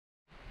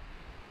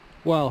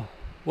Well,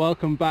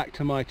 welcome back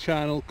to my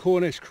channel.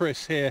 Cornish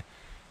Chris here,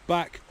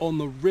 back on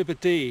the River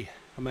Dee.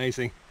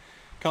 Amazing,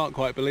 can't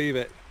quite believe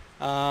it.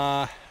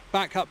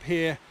 Back up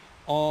here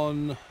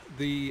on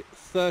the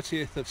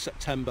 30th of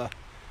September.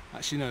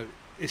 Actually no,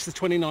 it's the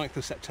 29th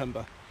of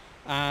September,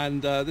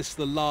 and this is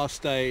the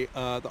last day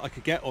that I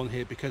could get on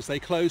here because they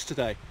closed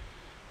today.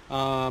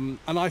 And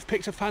I've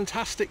picked a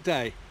fantastic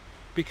day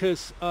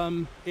because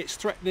it's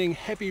threatening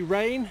heavy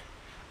rain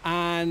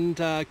and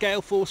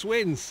gale force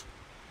winds.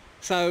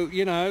 So,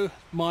 you know,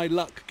 my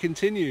luck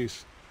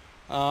continues.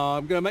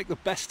 I'm going to make the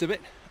best of it.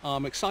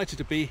 I'm excited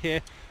to be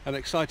here and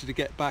excited to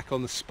get back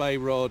on the spey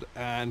rod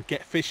and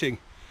get fishing.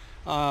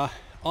 I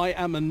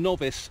am a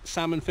novice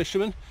salmon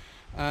fisherman,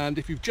 and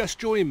if you've just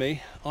joined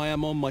me, I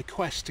am on my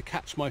quest to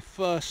catch my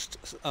first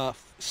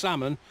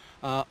salmon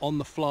on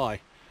the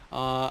fly.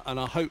 And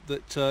I hope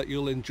that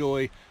you'll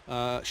enjoy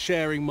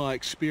sharing my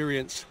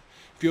experience.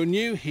 If you're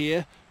new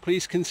here,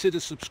 please consider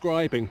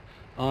subscribing.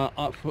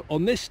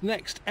 On this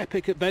next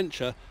epic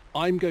adventure,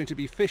 I'm going to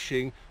be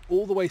fishing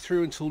all the way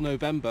through until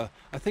November.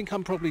 I think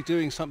I'm probably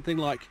doing something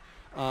like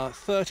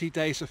 30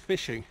 days of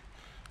fishing,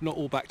 not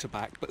all back to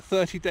back, but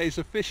 30 days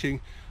of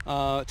fishing,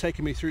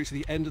 taking me through to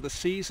the end of the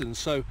season.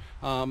 So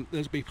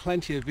there'll be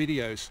plenty of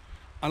videos,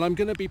 and I'm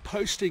going to be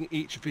posting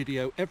each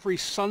video every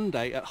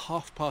Sunday at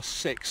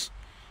 6:30.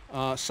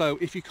 So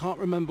if you can't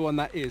remember when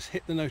that is,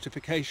 hit the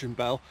notification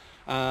bell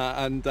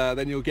and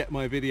then you'll get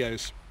my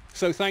videos.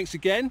 So thanks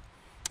again.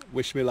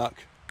 Wish me luck.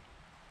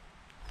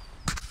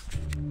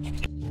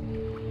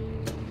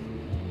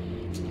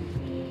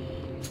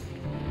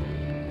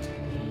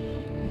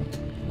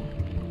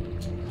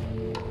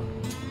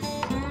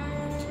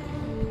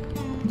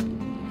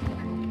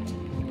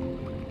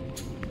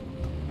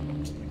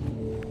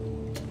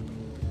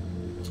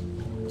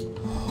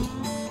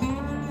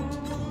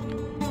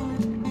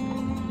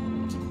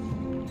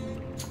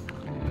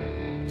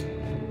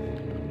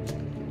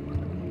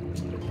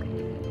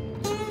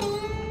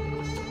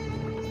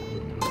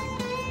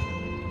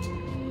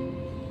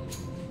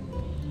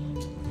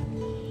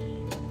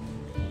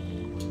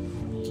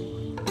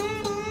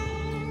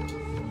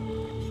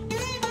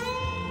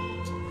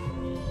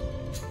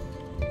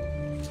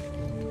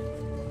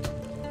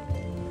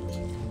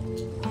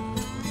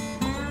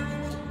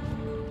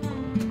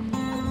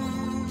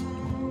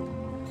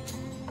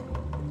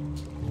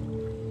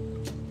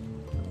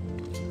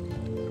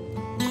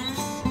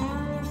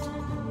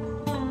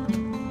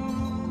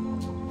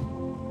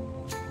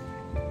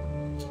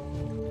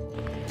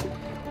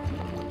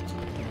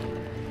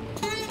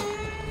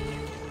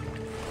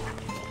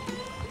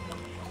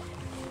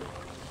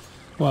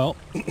 Well,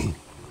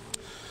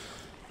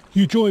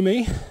 you join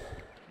me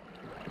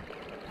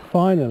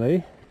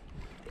finally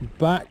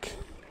back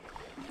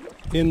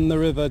in the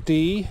River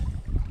Dee,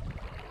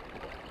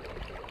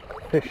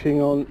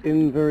 fishing on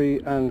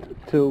Invery and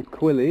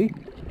Tilqhuilie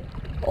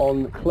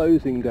on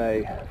closing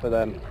day for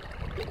them.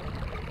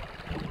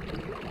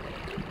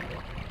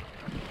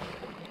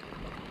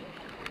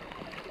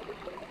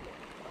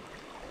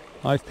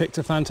 I've picked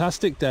a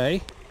fantastic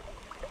day.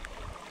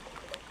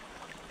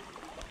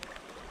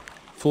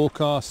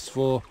 Forecasts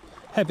for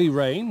heavy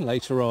rain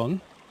later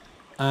on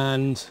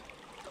and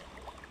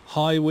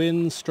high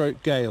winds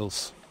stroke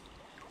gales.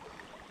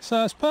 So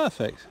that's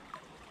perfect.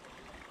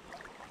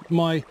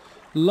 My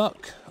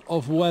luck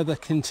of weather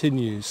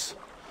continues.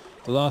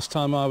 The last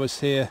time I was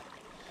here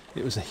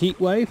it was a heat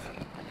wave.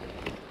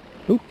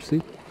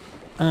 Oopsie.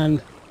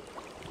 And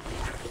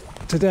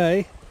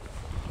today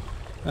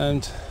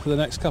and for the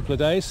next couple of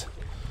days,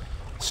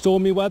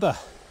 stormy weather.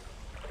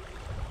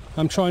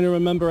 I'm trying to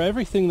remember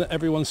everything that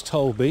everyone's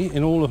told me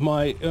in all of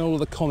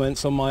the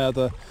comments on my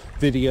other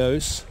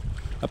videos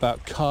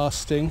about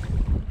casting.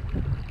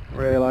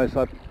 Realised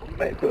I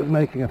was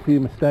making a few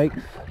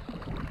mistakes,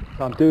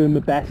 so I'm doing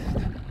my best.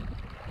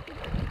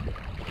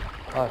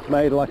 I've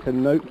made like a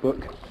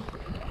notebook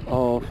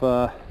of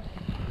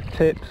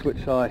tips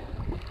which I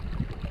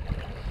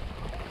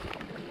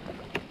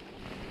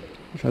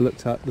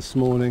looked at this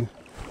morning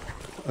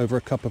over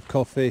a cup of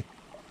coffee.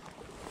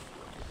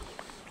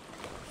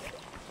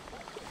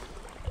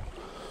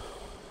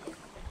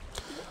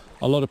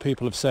 A lot of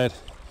people have said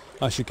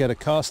I should get a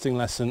casting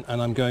lesson,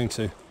 and I'm going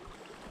to.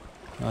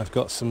 I've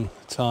got some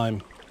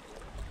time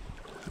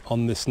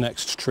on this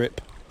next trip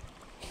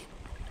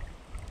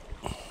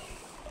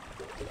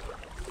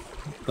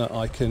that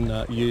I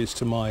can use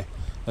to my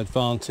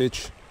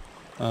advantage,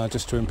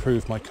 just to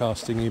improve my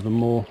casting even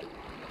more.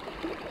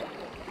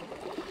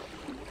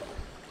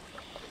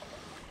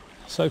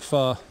 So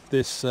far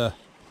this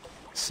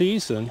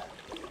season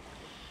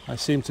I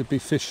seem to be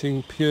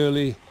fishing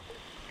purely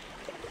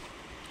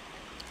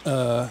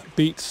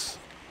beats.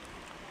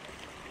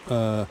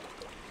 Now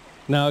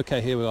okay,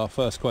 here we are,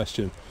 first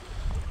question.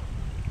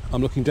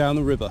 I'm looking down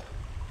the river.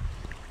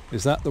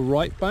 Is that the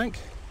right bank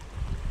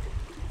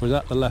or is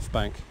that the left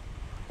bank?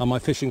 Am I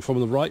fishing from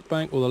the right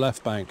bank or the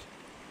left bank?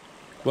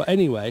 Well,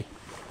 anyway,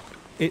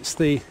 it's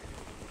the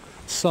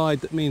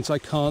side that means I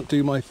can't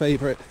do my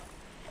favourite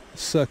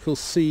Circle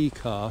C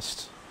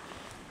cast.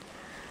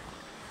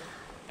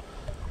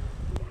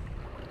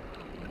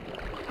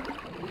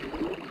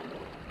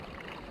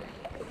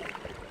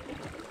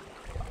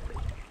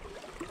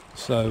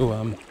 So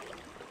I'm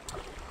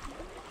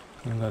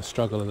going to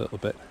struggle a little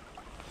bit.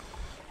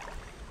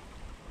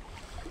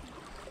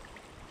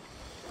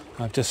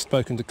 I've just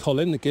spoken to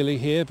Colin, the gillie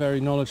here,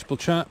 very knowledgeable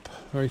chap,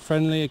 very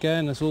friendly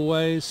again as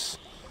always.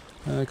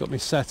 Got me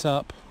set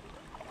up.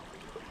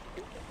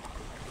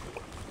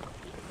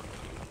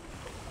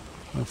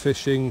 I'm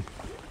fishing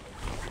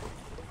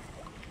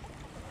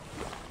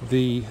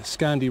the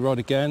Scandi rod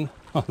again.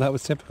 Oh, that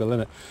was typical,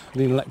 isn't it? I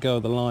didn't let go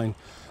of the line.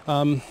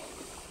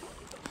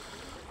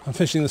 I'm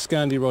fishing the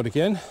Scandi rod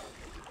again.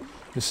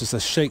 This is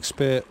a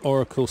Shakespeare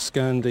Oracle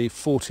Scandi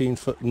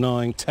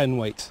 14'9" 10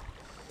 weight.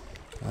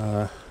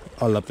 I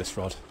love this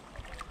rod.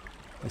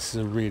 This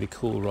is a really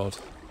cool rod.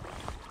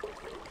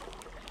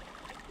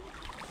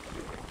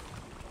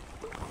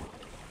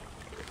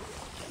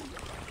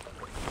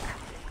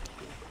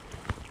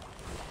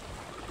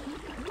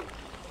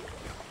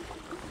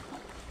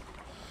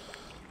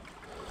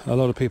 A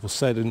lot of people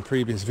said in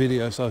previous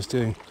videos I was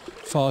doing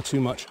far too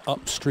much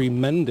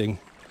upstream mending.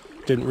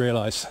 Didn't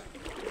realise.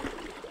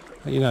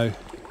 You know,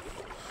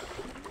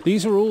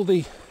 these are all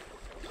the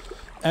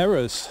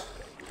errors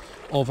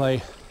of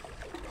a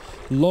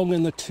long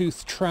in the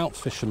tooth trout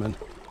fisherman.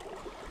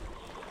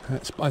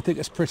 I think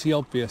it's pretty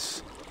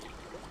obvious.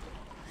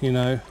 You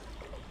know,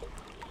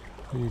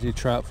 when you do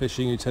trout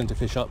fishing, you tend to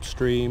fish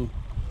upstream.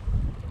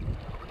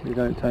 You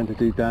don't tend to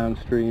do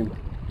downstream.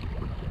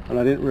 And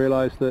I didn't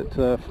realise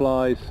that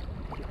flies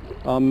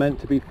are meant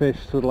to be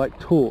fished sort of like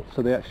taut,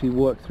 so they actually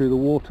work through the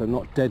water,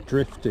 not dead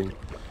drifting,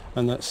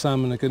 and that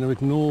salmon are going to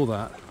ignore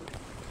that,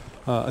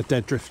 a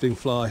dead drifting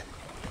fly.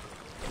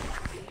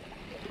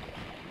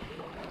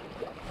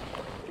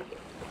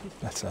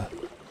 Better.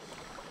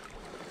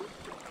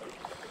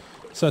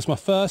 So it's my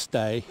first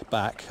day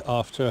back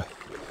after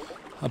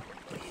a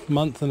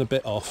month and a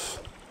bit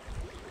off.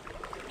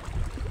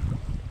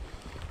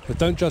 But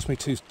don't judge me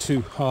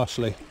too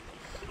harshly.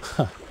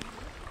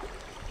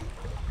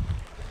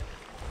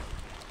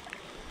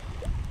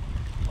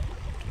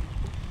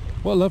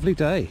 What a lovely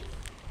day.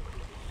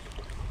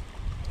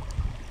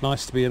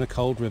 Nice to be in a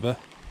cold river.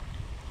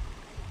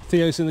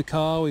 Theo's in the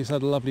car, he's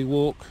had a lovely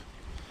walk.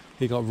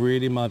 He got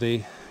really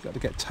muddy, got to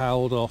get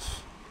toweled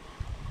off.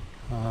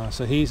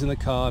 So he's in the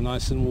car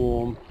nice and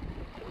warm.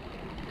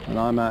 And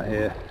I'm out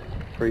here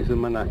freezing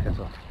my knackers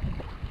off.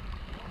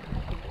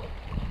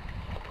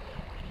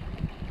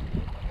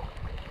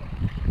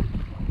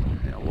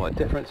 Yeah, what a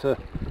difference some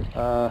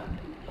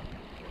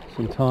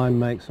time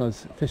makes. I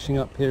was fishing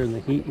up here in the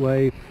heat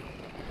wave.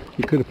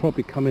 You could have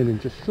probably come in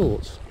just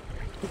shorts.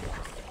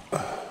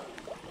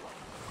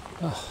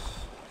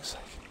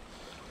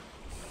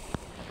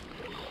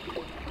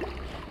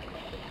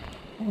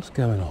 What's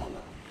going on?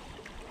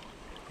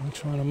 I'm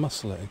trying to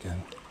muscle it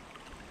again.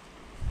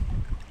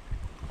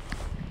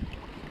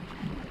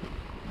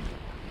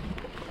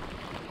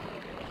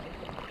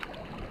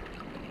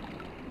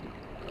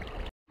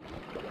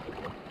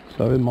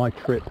 So in my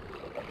trip,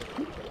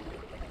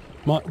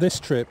 this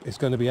trip is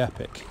going to be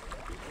epic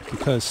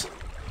because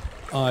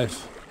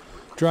I've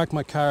dragged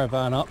my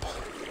caravan up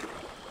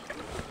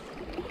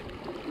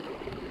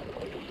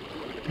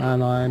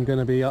and I'm going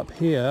to be up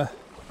here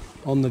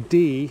on the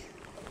Dee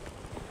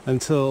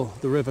until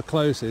the river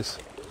closes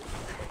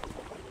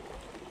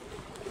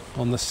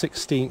on the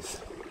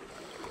 15th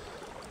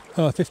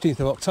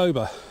of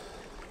October.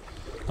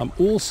 I'm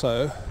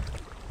also,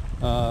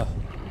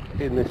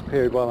 in this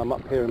period while I'm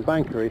up here in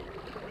Banchory,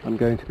 I'm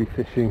going to be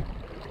fishing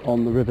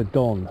on the River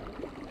Don.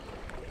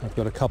 I've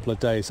got a couple of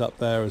days up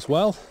there as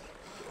well,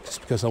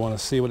 just because I want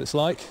to see what it's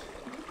like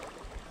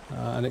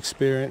and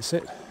experience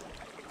it.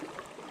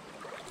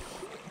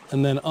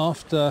 And then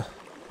after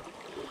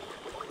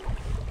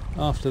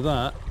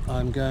that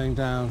I'm going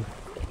down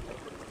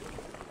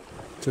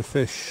to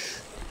fish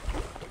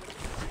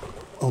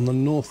on the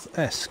North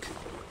Esk.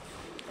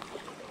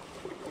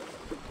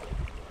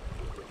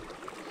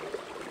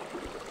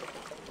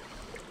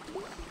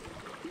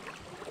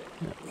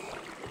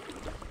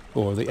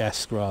 Or the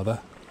Esk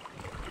rather,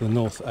 the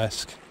North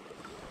Esk.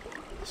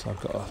 So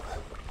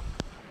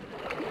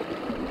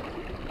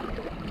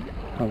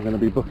I'm going to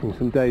be booking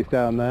some days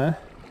down there,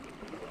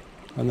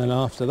 and then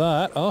after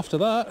that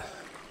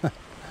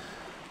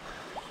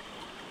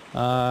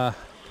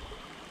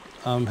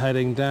I'm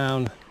heading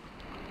down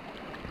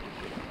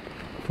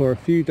for a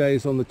few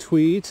days on the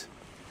Tweed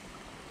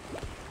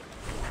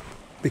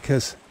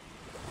because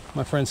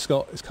my friend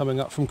Scott is coming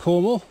up from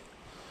Cornwall.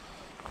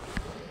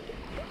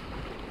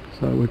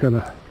 So we're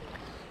going to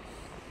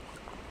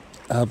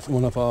have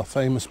one of our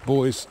famous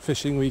boys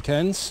fishing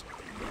weekends,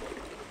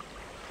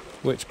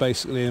 which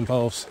basically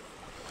involves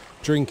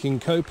drinking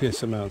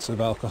copious amounts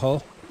of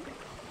alcohol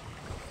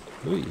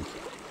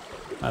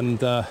and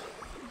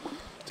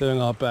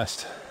doing our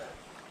best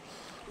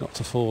not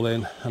to fall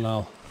in, and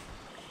I'll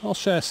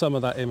share some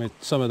of that image,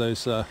 some of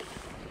those that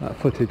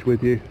footage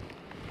with you,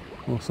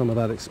 or some of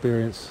that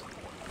experience.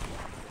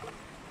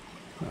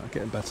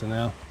 Getting better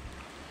now.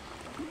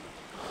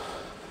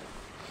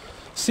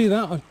 See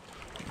that? I'm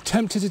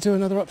tempted to do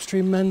another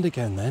upstream mend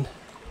again then.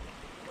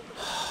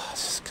 I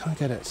just can't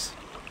get it.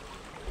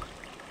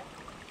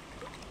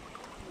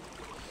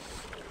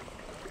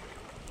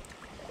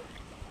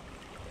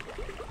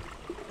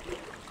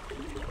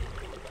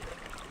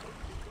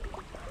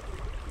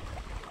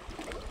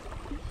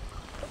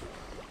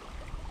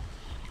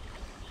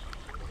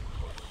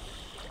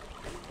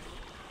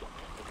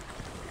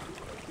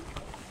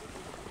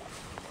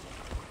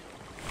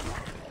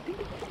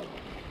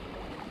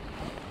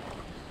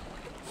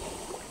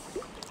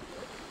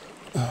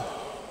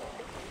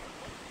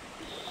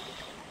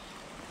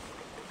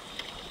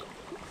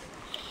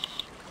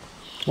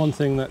 One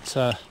thing that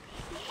a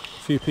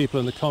few people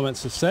in the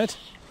comments have said,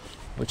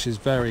 which is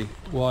very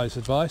wise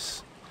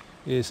advice,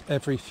 is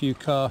every few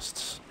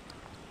casts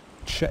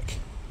check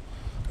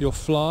your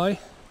fly,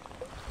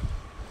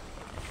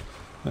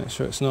 make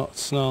sure it's not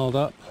snarled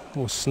up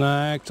or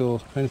snagged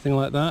or anything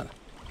like that.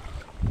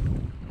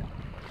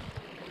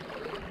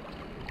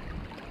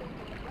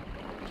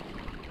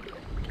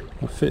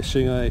 I'm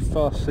fishing a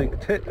fast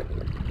sink tip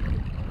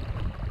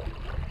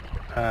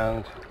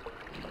and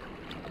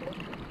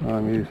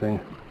I'm using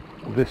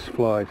this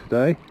fly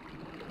today.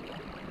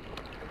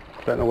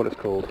 Don't know what it's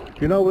called.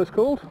 Do you know what it's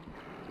called?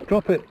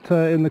 Drop it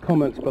in the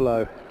comments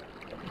below,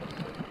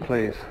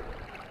 please.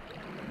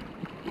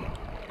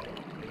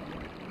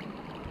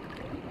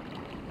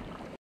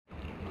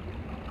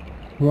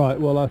 Right,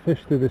 well, I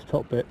fished through this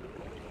top bit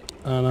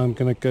and I'm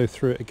going to go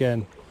through it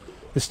again.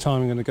 This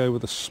time I'm going to go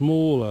with a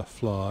smaller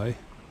fly,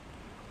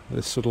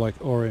 this sort of like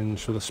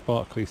orange with a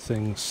sparkly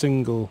thing,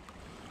 single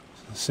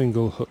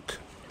hook.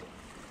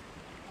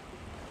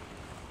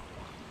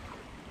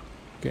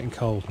 Getting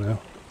cold now.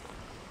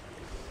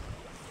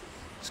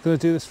 Just going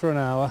to do this for an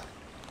hour.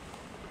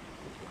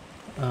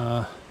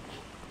 I'm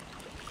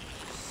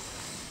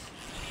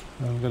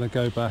going to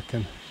go back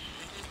and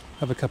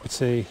have a cup of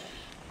tea,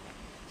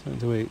 something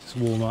to eat, just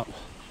warm up,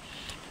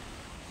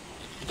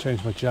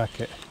 change my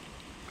jacket.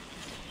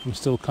 I'm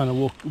still kind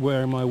of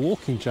wearing my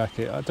walking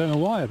jacket. I don't know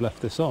why I've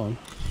left this on.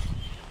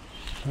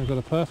 I've got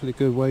a perfectly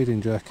good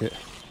wading jacket.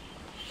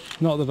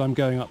 Not that I'm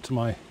going up to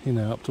my,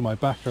 up to my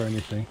back or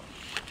anything.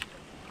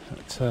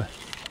 But I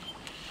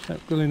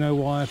don't really know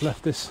why I've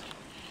left this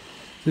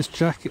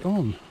jacket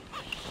on.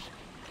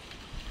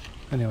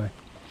 Anyway.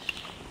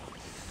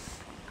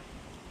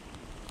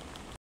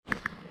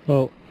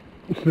 Well,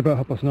 it's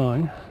about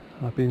 9:30.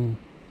 I've been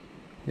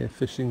here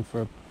fishing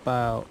for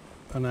about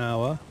an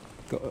hour.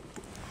 Got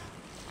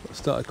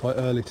started quite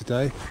early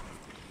today.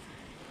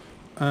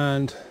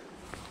 And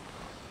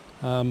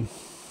the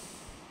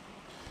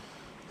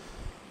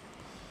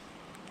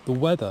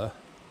weather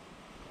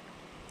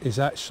is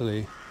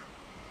actually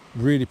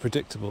really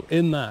predictable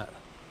in that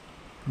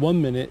 1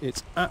 minute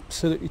it's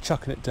absolutely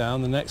chucking it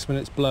down, the next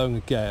minute it's blowing a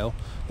gale,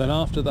 then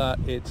after that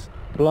it's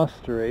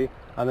blustery,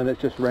 and then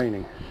it's just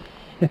raining.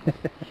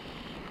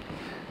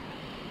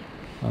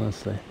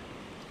 Honestly,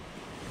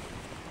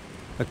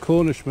 a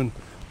Cornishman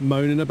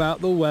moaning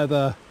about the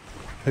weather.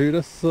 Who'd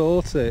have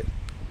thought it?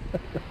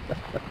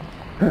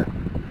 At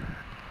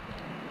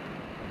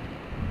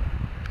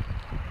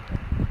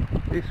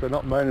least we're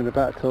not moaning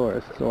about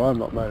tourists, or I'm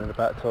not moaning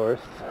about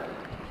tourists.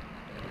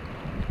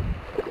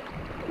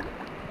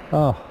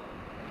 Oh,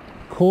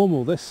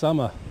 Cornwall this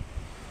summer.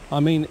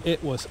 I mean,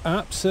 it was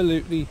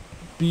absolutely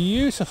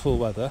beautiful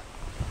weather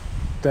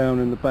down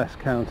in the best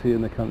county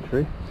in the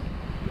country.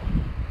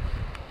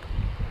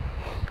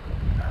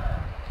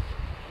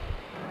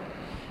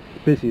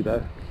 Busy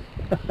though.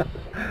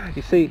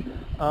 You see,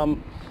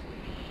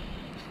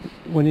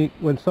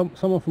 when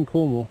someone from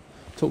Cornwall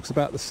talks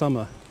about the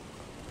summer,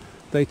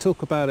 they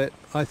talk about it,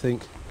 I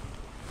think,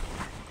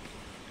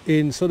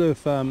 in sort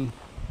of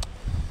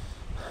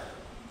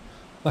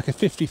like a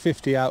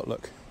 50-50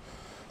 outlook.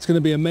 It's going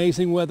to be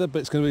amazing weather, but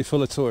it's going to be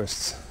full of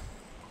tourists.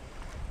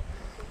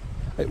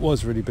 It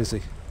was really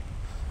busy.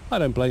 I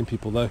don't blame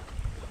people though,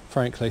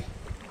 frankly.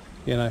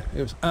 It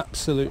was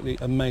absolutely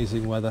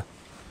amazing weather.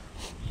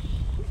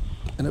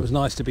 And it was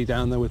nice to be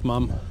down there with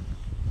Mum,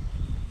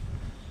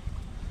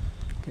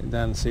 getting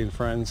down and seeing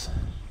friends.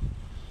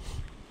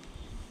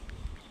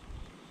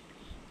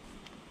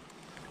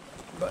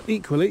 But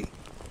equally,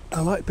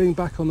 I like being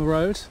back on the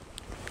road.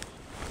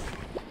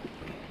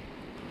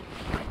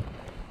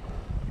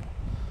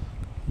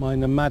 My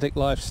nomadic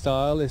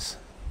lifestyle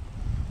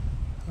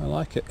I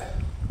like it.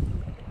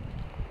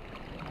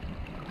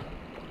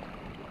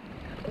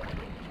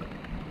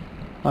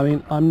 I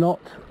mean, I'm not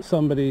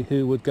somebody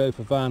who would go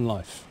for van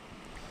life.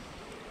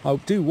 I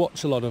do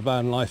watch a lot of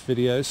van life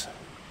videos.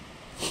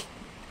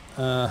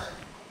 Yeah,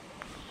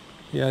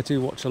 I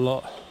do watch a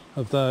lot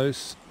of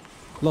those.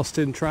 Lost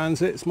in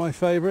Transit's my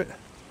favourite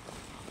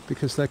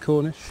because they're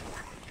Cornish.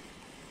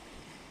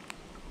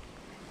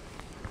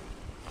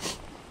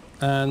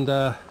 And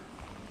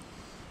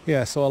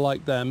yeah, so I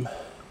like them.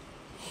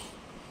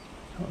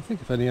 Can't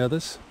think of any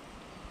others.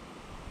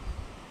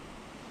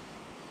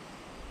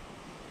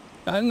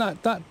 And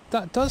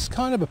that does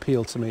kind of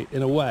appeal to me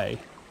in a way.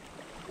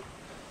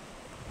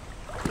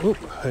 Oh,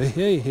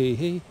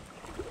 hey.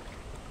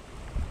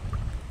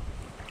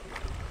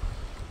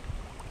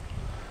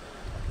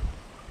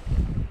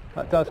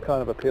 That does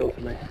kind of appeal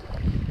to me.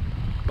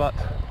 But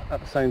at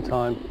the same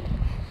time,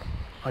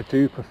 I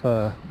do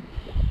prefer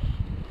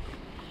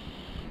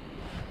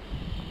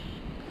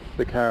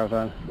the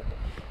caravan.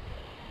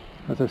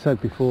 As I've said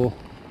before,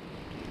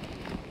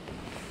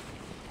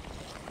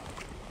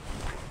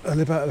 I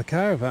live out of the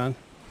caravan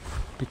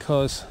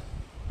because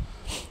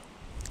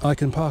I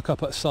can park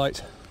up at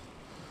site,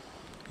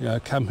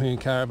 camping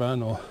and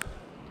caravan or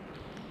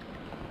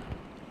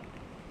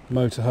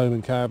motorhome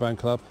and caravan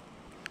club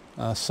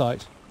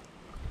site,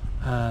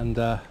 and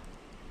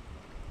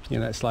You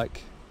know, it's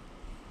like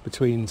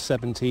between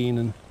 17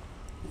 and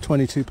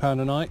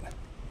 £22 a night,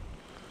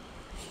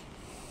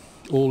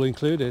 all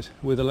included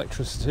with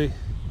electricity,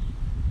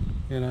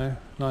 you know,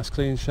 nice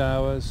clean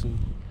showers and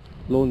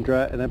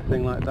laundrette and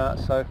everything like that.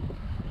 So,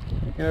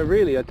 you know,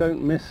 really I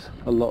don't miss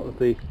a lot of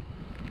the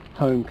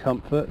home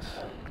comforts.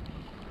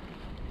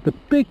 The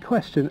big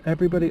question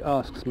everybody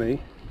asks me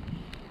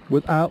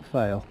without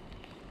fail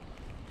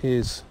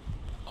is,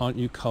 aren't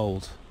you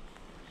cold?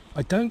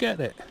 I don't get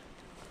it.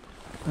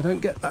 I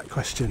don't get that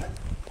question,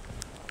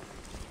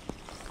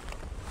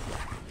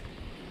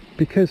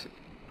 because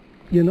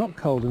you're not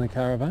cold in a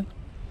caravan.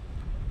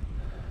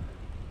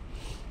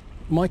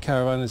 My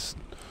caravan is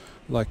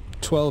like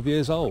 12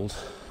 years old,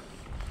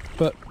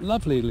 but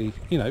lovelyly,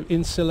 you know,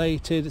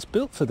 insulated. It's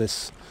built for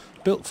this,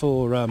 built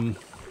for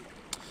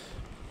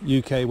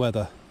UK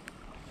weather.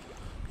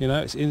 You know,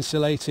 it's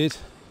insulated.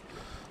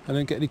 I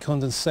don't get any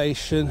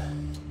condensation.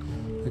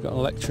 They've got an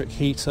electric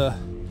heater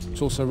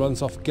which also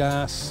runs off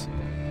gas.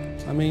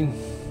 I mean,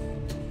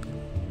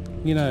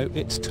 you know,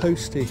 it's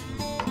toasty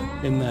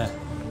in there.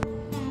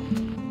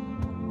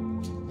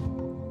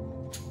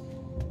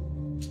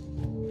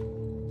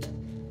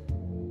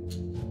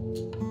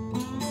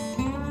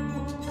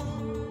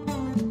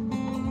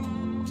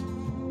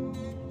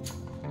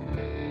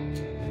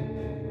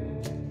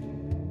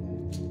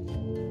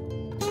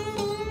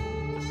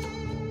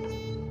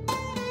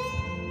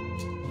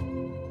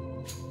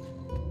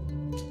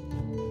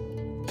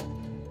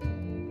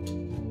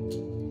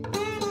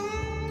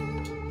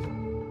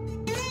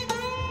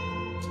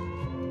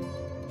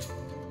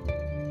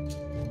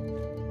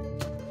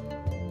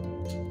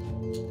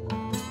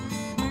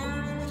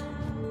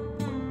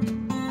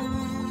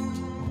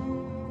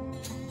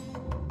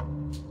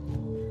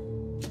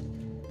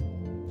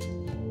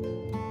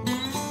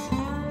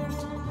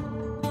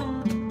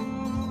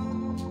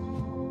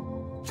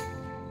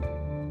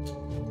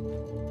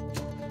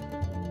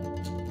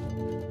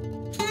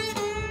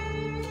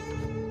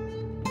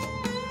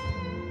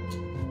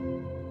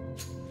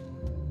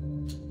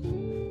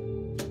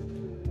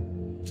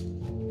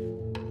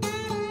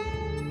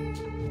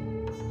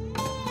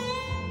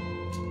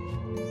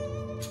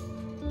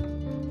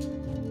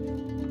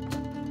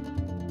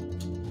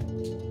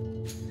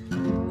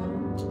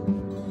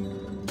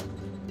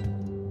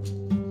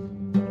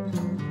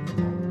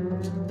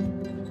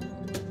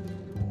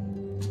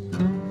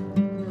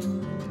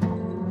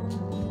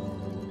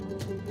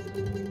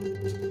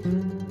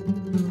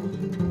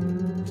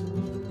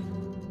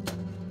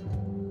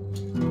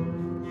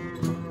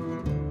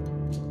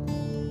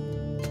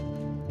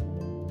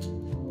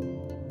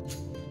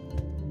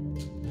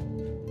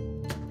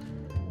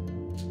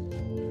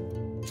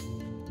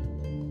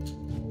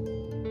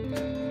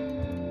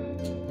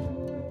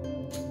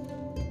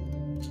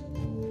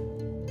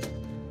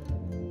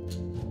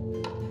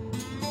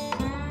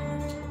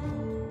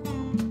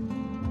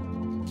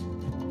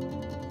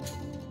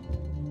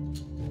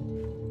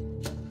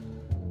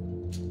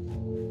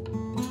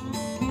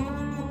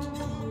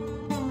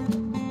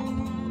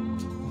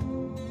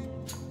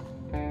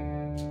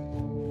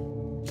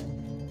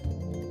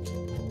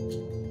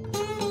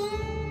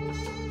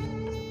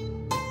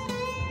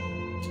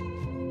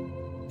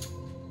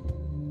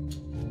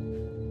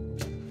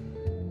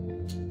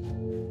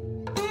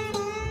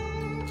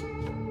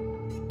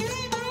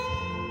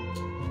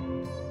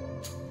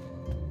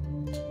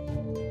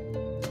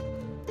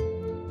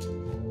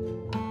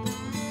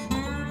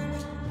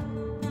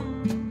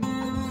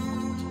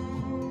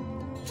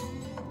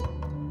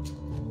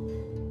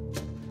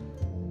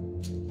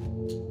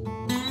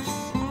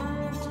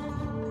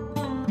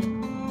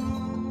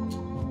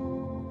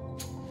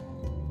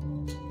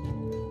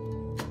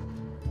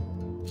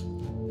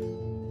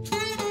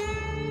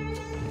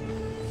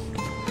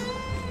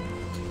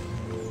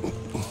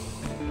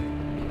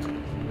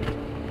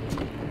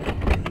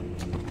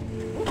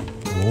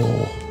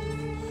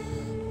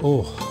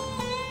 Oh,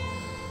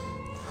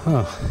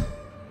 huh.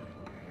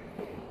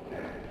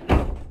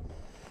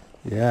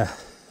 Yeah,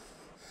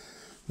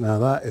 now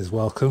that is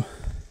welcome.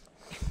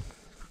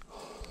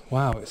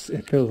 Wow, it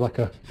feels like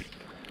a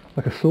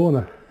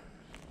sauna.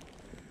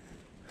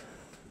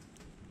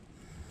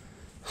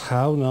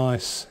 How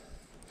nice.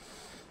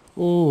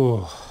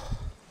 Oh.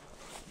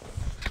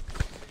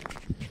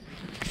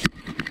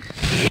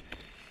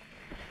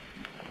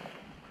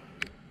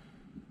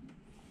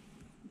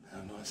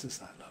 How nice does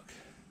that look?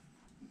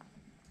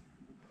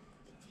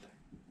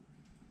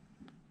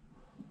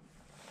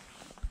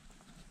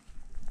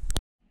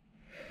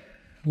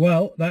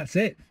 Well, that's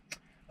it.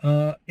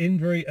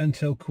 Invery and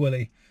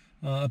Tilqhuilie.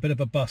 A bit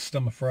of a bust,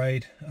 I'm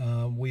afraid.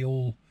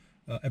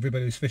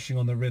 Everybody who's fishing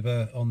on the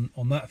river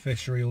on that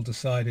fishery all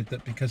decided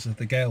that because of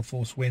the gale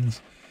force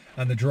winds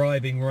and the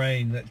driving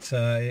rain that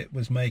it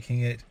was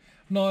making it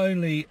not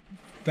only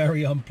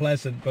very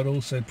unpleasant but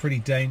also pretty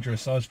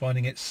dangerous. I was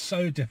finding it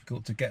so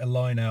difficult to get a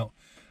line out.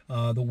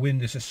 The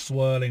wind is just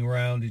swirling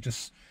around.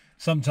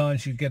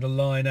 Sometimes you get a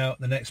line out,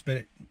 the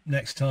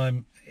next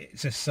time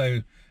it's just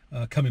so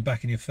coming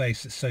back in your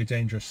face. It's so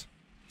dangerous.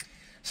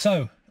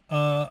 So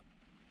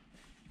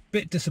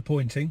Bit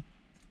disappointing.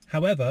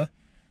 However,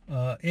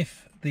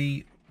 if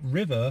the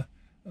river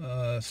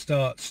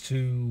starts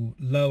to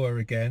lower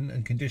again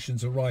and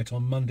conditions are right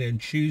on Monday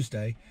and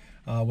Tuesday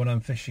when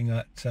I'm fishing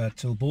at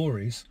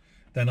Tilqhuillie,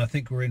 then I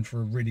think we're in for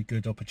a really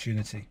good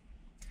opportunity.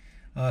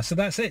 So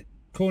that's it.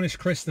 Cornish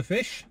Chris the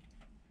Fish,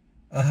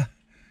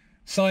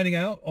 signing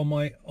out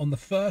on the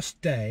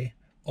first day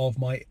of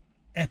my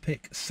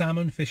epic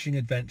salmon fishing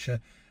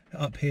adventure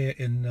up here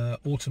in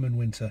autumn and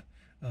winter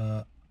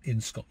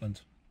in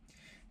Scotland.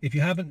 If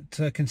you haven't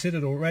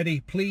considered already,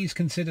 please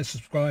consider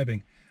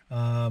subscribing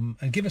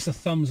and give us a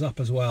thumbs up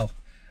as well.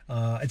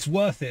 It's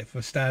worth it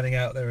for standing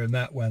out there in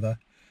that weather.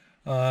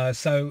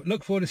 So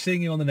look forward to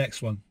seeing you on the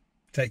next one.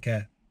 Take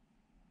care.